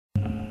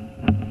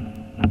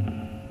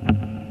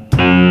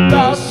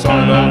the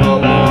son of a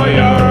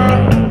lawyer,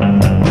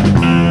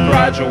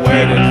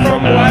 graduated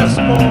from West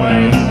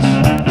Point,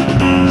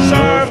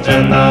 served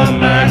in the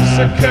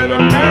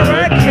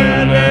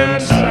Mexican-American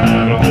and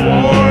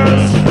Seminole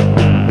Wars,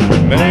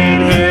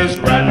 made his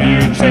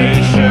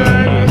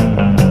reputation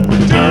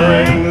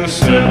during the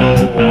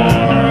Civil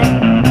War.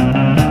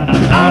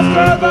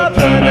 After the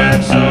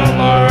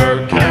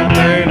Peninsular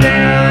campaign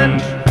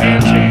and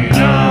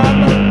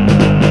Antietam,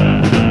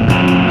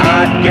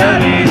 at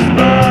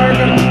Gettysburg,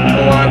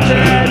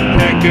 wanted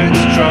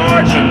Pickett's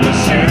charge and was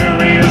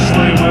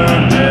seriously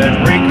wounded,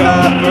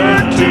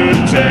 recovered to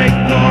take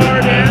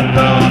part in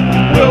the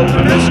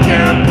Wilderness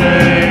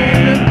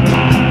Campaign.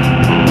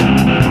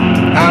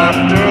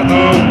 After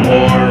the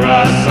war,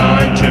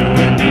 assigned to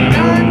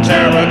Indian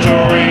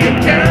Territory in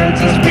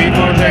Kansas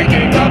before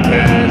taking up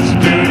his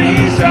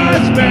duties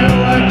as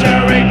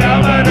military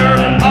governor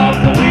of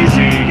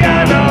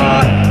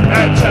Louisiana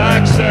and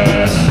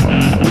Texas,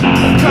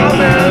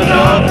 command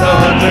of the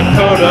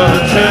Dakota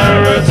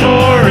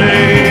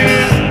Territory,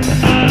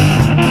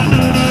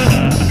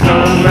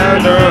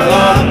 commander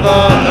of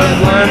the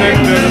Atlantic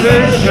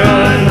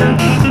Division,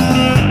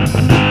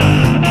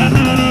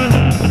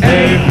 a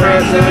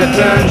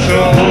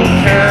presidential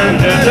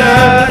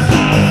candidate.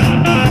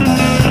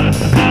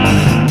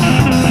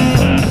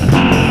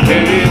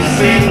 He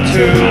seemed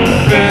to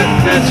fit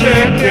the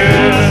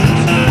ticket.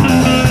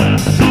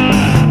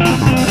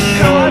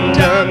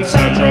 Condemned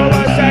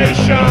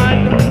centralization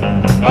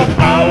of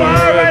power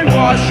in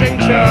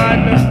Washington,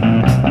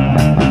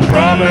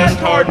 promised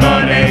hard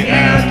money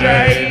and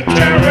a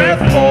tariff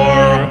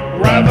for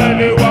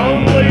revenue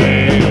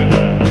only,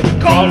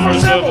 called for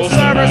civil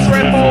service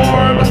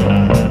reform,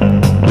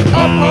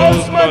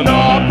 opposed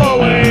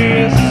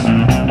monopolies,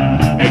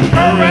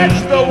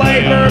 encouraged the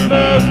labor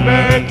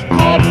movement,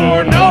 called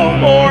for no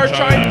more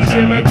Chinese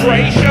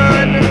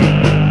immigration.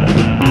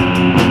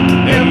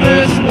 In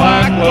this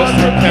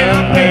lackluster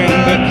campaign,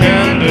 the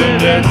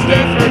candidates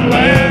differed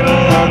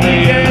little on the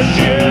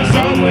issues,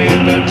 only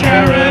the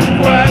tariff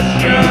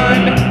question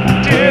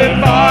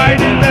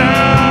divided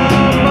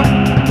them.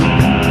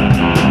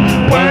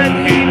 When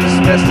he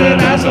dismissed it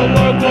as a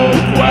local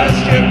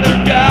question, their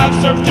gaffe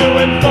served to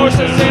enforce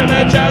his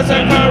image as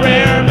a